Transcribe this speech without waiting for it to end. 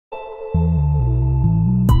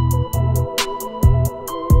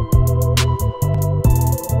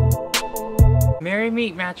Merry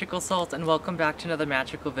meet magical souls and welcome back to another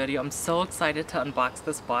magical video. I'm so excited to unbox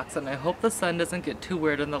this box and I hope the sun doesn't get too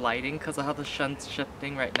weird in the lighting because of how the sun's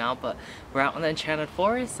shifting right now, but we're out in the Enchanted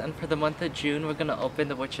Forest and for the month of June we're going to open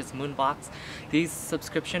the Witch's Moon box. These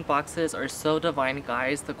subscription boxes are so divine,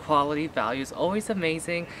 guys. The quality value is always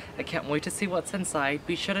amazing. I can't wait to see what's inside.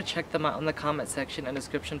 Be sure to check them out in the comment section and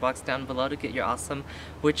description box down below to get your awesome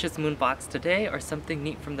Witch's Moon box today or something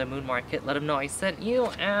neat from the moon market. Let them know I sent you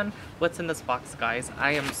and what's in this box, guys.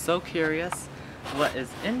 I am so curious what is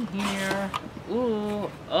in here.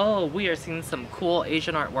 Ooh, oh, we are seeing some cool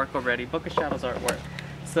Asian artwork already, Book of Shadows artwork.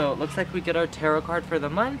 So it looks like we get our tarot card for the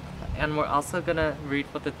month and we're also gonna read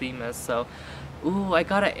what the theme is. So ooh, I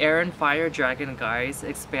got an air and fire dragon, guys.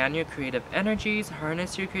 Expand your creative energies,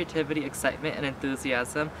 harness your creativity, excitement, and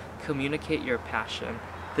enthusiasm, communicate your passion.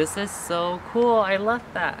 This is so cool. I love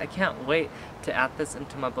that. I can't wait to add this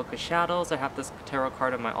into my Book of Shadows. I have this tarot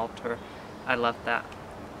card on my altar. I love that.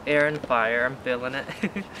 Air and fire. I'm feeling it.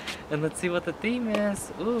 And let's see what the theme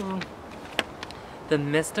is. Ooh. The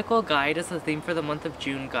mystical guide is the theme for the month of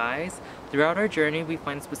June, guys. Throughout our journey, we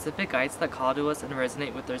find specific guides that call to us and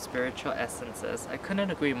resonate with their spiritual essences. I couldn't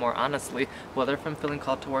agree more, honestly. Whether from feeling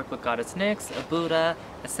called to work with Goddess Nyx, a Buddha,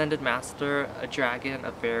 Ascended Master, a dragon,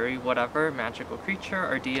 a fairy, whatever magical creature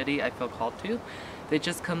or deity I feel called to, they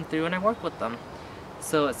just come through and I work with them.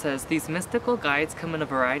 So it says, these mystical guides come in a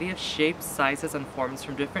variety of shapes, sizes, and forms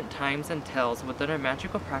from different times and tales. Within our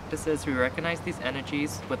magical practices, we recognize these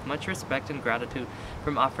energies with much respect and gratitude,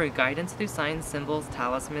 from offering guidance through signs, symbols,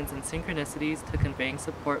 talismans, and synchronicities to conveying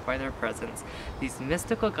support by their presence. These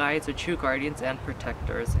mystical guides are true guardians and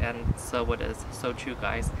protectors, and so it is. So true,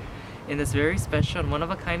 guys. In this very special and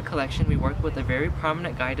one-of-a-kind collection, we work with a very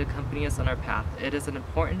prominent guide to accompany us on our path. It is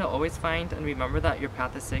important to always find and remember that your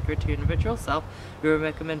path is sacred to your individual self. We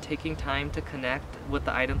recommend taking time to connect with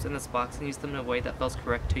the items in this box and use them in a way that feels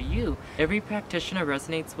correct to you. Every practitioner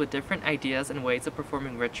resonates with different ideas and ways of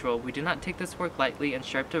performing ritual. We do not take this work lightly and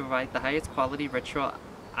strive to provide the highest quality ritual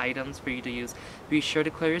items for you to use. Be sure to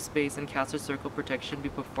clear your space and cast a circle protection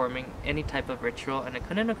before performing any type of ritual, and I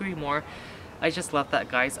couldn't agree more. I just love that,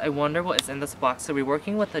 guys. I wonder what is in this box. So we're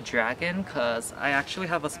working with a dragon because I actually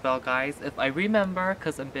have a spell, guys. If I remember,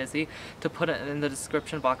 because I'm busy, to put it in the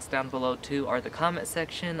description box down below too, or the comment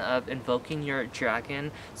section of invoking your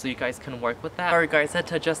dragon so you guys can work with that. Sorry guys, I had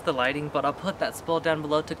to adjust the lighting, but I'll put that spell down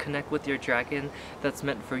below to connect with your dragon that's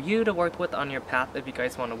meant for you to work with on your path. If you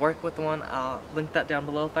guys want to work with one, I'll link that down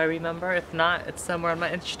below if I remember. If not, it's somewhere on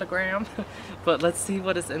my Instagram. But let's see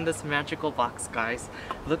what is in this magical box, guys.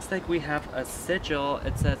 Looks like we have a sigil.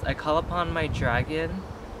 It says, I call upon my dragon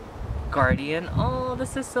guardian. Oh,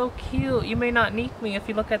 this is so cute. You may not need me if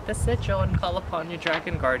you look at the sigil and call upon your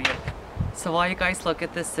dragon guardian. So while you guys look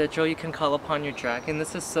at this sigil, you can call upon your dragon.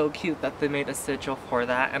 This is so cute that they made a sigil for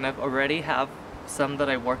that, and I've already have some that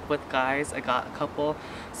I work with, guys. I got a couple,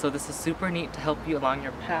 so this is super neat to help you along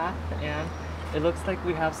your path. And it looks like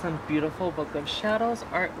we have some beautiful Book of Shadows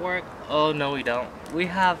artwork. Oh no, we don't. We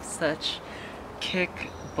have such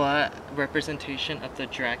kick-butt representation of the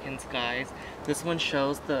dragons, guys. This one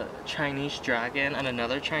shows the Chinese dragon and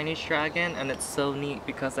another Chinese dragon, and it's so neat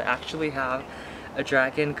because I actually have a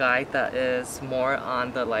dragon guide that is more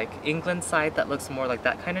on the like England side that looks more like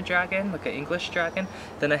that kind of dragon, like an English dragon.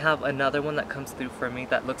 Then I have another one that comes through for me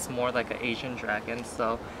that looks more like an Asian dragon.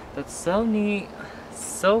 So that's so neat,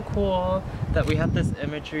 so cool that we have this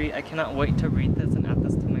imagery. I cannot wait to read this and add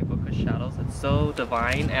this to my Book of Shadows. It's so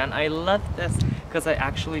divine and I love this because I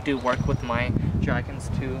actually do work with my dragons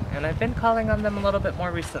too, and I've been calling on them a little bit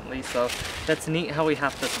more recently, so that's neat how we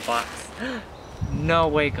have this box. No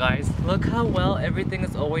way, guys. Look how well everything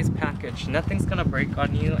is always packaged. Nothing's gonna break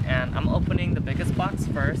on you, and I'm opening the biggest box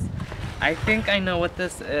first. I think I know what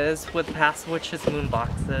this is with past Witch's Moon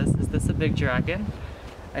boxes. Is this a big dragon?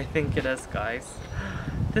 I think it is, guys.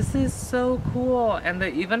 This is so cool, and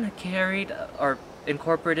they even carried or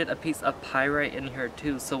incorporated a piece of pyrite in here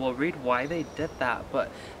too, so we'll read why they did that.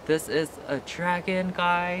 But this is a dragon,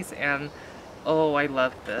 guys, and oh, I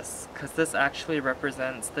love this because this actually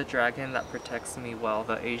represents the dragon that protects me well,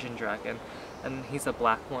 the Asian dragon, and he's a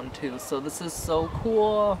black one too, so this is so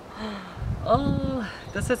cool. Oh,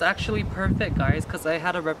 this is actually perfect, guys, because I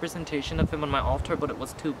had a representation of him on my altar but it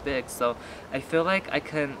was too big, so I feel like I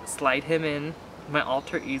can slide him in my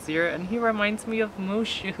altar easier, and he reminds me of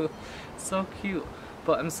Mushu. So cute.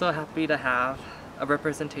 But I'm so happy to have a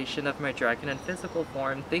representation of my dragon in physical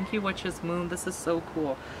form. Thank you, Witch's Moon. This is so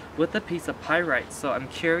cool. With a piece of pyrite. So I'm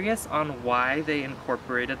curious on why they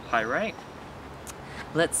incorporated pyrite.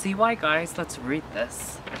 Let's see why, guys. Let's read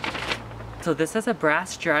this. So this is a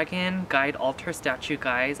brass dragon guide altar statue,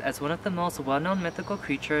 guys. As one of the most well-known mythical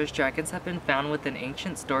creatures, dragons have been found within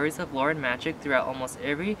ancient stories of lore and magic throughout almost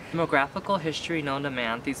every demographical history known to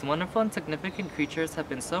man. These wonderful and significant creatures have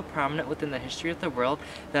been so prominent within the history of the world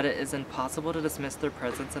that it is impossible to dismiss their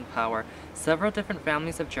presence and power. Several different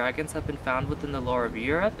families of dragons have been found within the lore of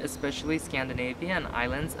Europe, especially Scandinavia and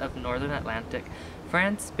islands of northern Atlantic.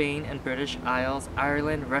 France, Spain, and British Isles,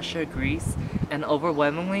 Ireland, Russia, Greece, and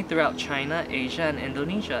overwhelmingly throughout China, Asia, and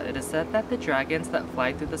Indonesia. It is said that the dragons that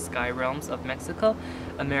fly through the sky realms of Mexico,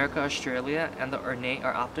 America, Australia, and the ornate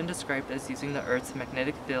are often described as using the Earth's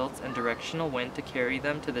magnetic fields and directional wind to carry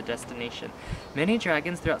them to the destination. Many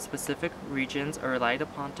dragons throughout specific regions are relied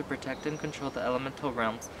upon to protect and control the elemental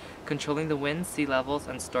realms, controlling the winds, sea levels,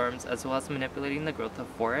 and storms, as well as manipulating the growth of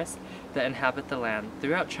forests that inhabit the land.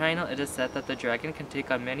 Throughout China, it is said that the dragon can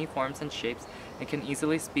take on many forms and shapes and can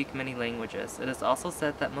easily speak many languages. It is also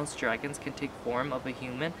said that most dragons can take form of a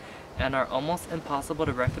human and are almost impossible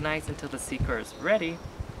to recognize until the seeker is ready.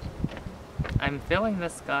 I'm feeling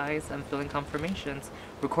this, guys. I'm feeling confirmations.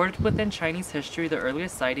 Recorded within Chinese history, the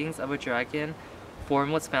earliest sightings of a dragon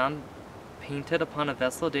form was found painted upon a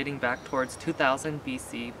vessel dating back towards 2000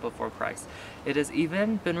 BC before Christ. It has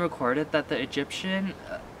even been recorded that the Egyptian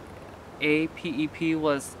Apep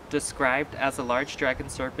was described as a large dragon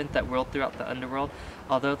serpent that whirled throughout the underworld.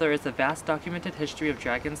 Although there is a vast documented history of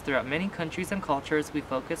dragons throughout many countries and cultures, we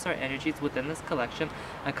focus our energies within this collection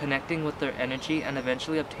on connecting with their energy and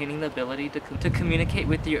eventually obtaining the ability to communicate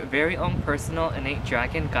with your very own personal innate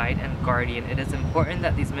dragon guide and guardian. It is important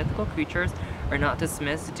that these mythical creatures are not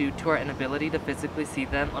dismissed due to our inability to physically see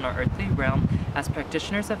them on our earthly realm. As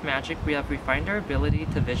practitioners of magic, we have refined our ability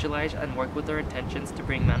to visualize and work with our intentions to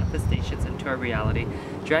bring manifestations into our reality.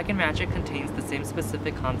 Dragon magic contains the same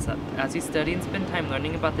specific concept. As you study and spend time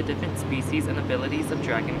learning about the different species and abilities of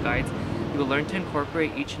dragon guides, you will learn to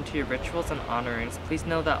incorporate each into your rituals and honorings. Please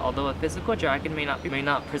know that although a physical dragon may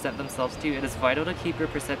not present themselves to you, it is vital to keep your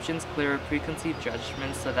perceptions clear of preconceived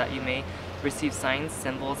judgments so that you may receive signs,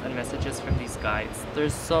 symbols, and messages from these guides.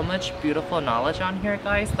 There's so much beautiful knowledge on here,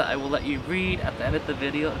 guys, that I will let you read at the end of the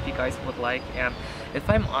video if you guys would like. And if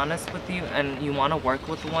I'm honest with you and you want to work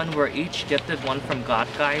with one, we're each gifted one from God,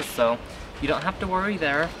 guys, so you don't have to worry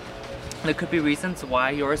there. There could be reasons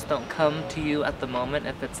why yours don't come to you at the moment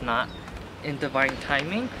if it's not in divine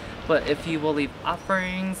timing, but if you will leave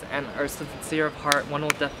offerings and are sincere of heart, one will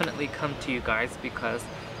definitely come to you guys, because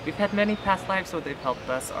we've had many past lives where they've helped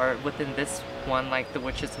us, or within this one, like the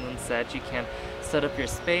Witch's Moon said, you can set up your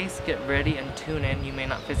space, get ready, and tune in. You may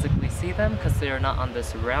not physically see them because they are not on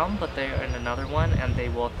this realm, but they are in another one, and they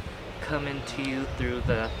will come into you through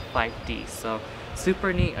the 5D. So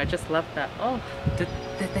super neat. I just love that. Oh, did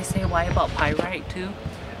they say why about pyrite too?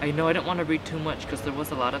 I know I didn't want to read too much because there was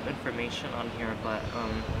a lot of information on here, but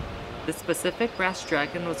this specific brass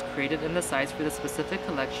dragon was created in the size for the specific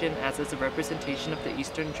collection as is a representation of the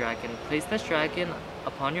Eastern dragon. Place this dragon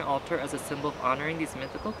upon your altar as a symbol of honoring these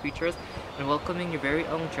mythical creatures and welcoming your very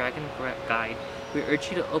own dragon guide. We urge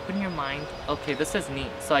you to open your mind. Okay, this is neat,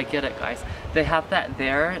 so I get it, guys. They have that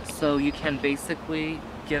there, so you can basically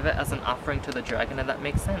give it as an offering to the dragon, and that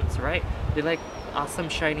makes sense, right? They like awesome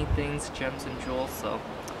shiny things, gems and jewels, so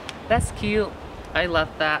that's cute. I love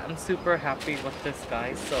that. I'm super happy with this,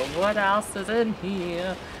 guys. So what else is in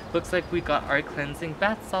here? Looks like we got our cleansing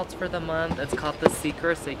bath salts for the month. It's called the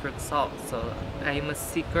Seeker Sacred Salt. So I am a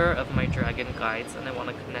seeker of my dragon guides and I want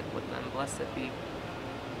to connect with them. Blessed be.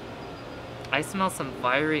 I smell some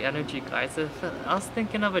fiery energy, guys. If I was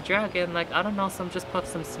thinking of a dragon, like, I don't know, just puff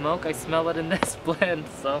some smoke. I smell it in this blend,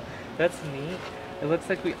 so that's neat. It looks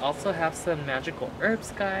like we also have some magical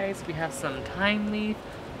herbs, guys. We have some thyme leaf,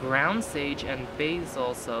 ground sage, and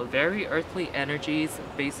basil. So very earthly energies,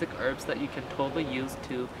 basic herbs that you can totally use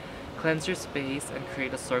to cleanse your space and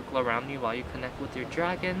create a circle around you while you connect with your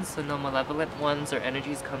dragons so no malevolent ones or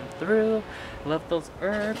energies come through. Love those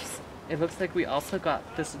herbs. It looks like we also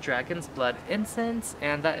got this dragon's blood incense,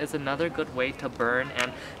 and that is another good way to burn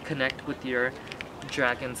and connect with your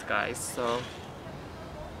dragons, guys. So,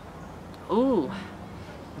 ooh,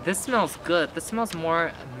 this smells good. This smells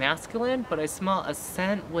more masculine, but I smell a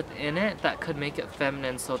scent within it that could make it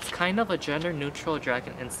feminine. So it's kind of a gender neutral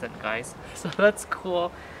dragon incense, guys. So that's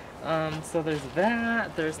cool. So there's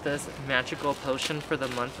that. There's this magical potion for the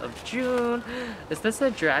month of June. Is this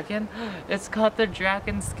a dragon? It's called the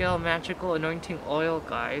Dragon Scale Magical Anointing Oil,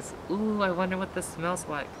 guys. Ooh, I wonder what this smells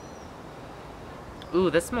like.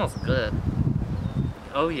 Ooh, this smells good.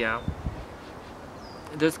 Oh yeah.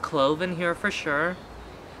 There's clove in here for sure.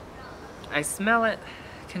 I smell it.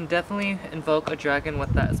 can definitely invoke a dragon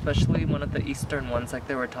with that, especially one of the eastern ones like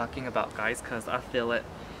they were talking about, guys, because I feel it.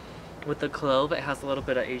 With the clove, it has a little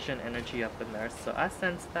bit of Asian energy up in there, so I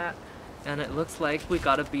sense that. And it looks like we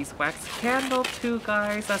got a beeswax candle too,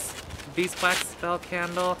 guys. That's beeswax spell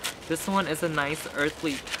candle. This one is a nice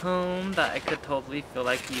earthly tone that I could totally feel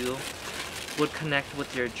like you would connect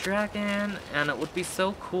with your dragon, and it would be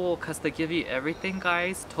so cool because they give you everything,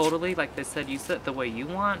 guys, totally. Like they said, use it the way you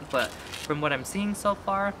want, but from what I'm seeing so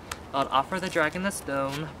far, I'd offer the dragon the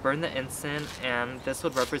stone, burn the incense, and this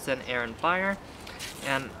would represent air and fire,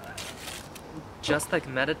 and just like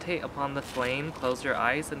meditate upon the flame, close your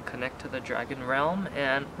eyes and connect to the dragon realm.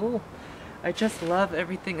 And ooh, I just love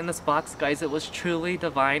everything in this box, guys. It was truly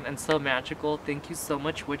divine and so magical. Thank you so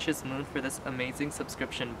much, Witch's Moon, for this amazing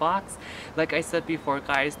subscription box. Like I said before,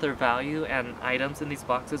 guys, their value and items in these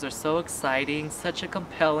boxes are so exciting, such a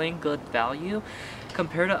compelling, good value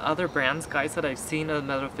compared to other brands, guys, that I've seen in the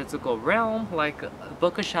metaphysical realm, like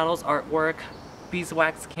Book of Shadows artwork,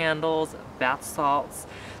 beeswax candles, bath salts.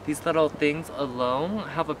 These little things alone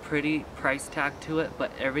have a pretty price tag to it,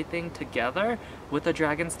 but everything together with a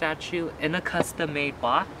dragon statue in a custom made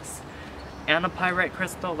box and a pyrite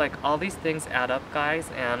crystal, like all these things add up, guys,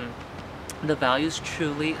 and the value is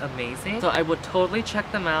truly amazing. So I would totally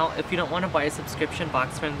check them out. If you don't want to buy a subscription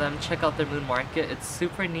box from them, check out their moon market. It's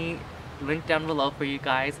super neat. Link down below for you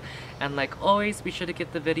guys, and like always, be sure to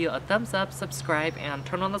give the video a thumbs up, subscribe, and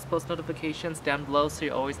turn on those post notifications down below so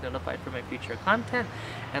you're always notified for my future content.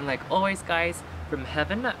 And like always, guys, from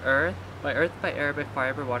heaven to earth, by air, by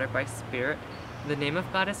fire, by water, by spirit, in the name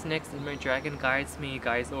of Goddess Nyx and my dragon guides, may you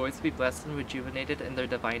guys always be blessed and rejuvenated in their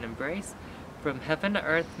divine embrace. From heaven to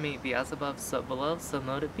earth, may it be as above, so below, so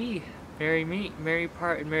mote it be. Merry meet, merry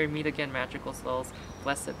part, and merry meet again, magical souls.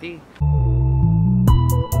 Blessed be.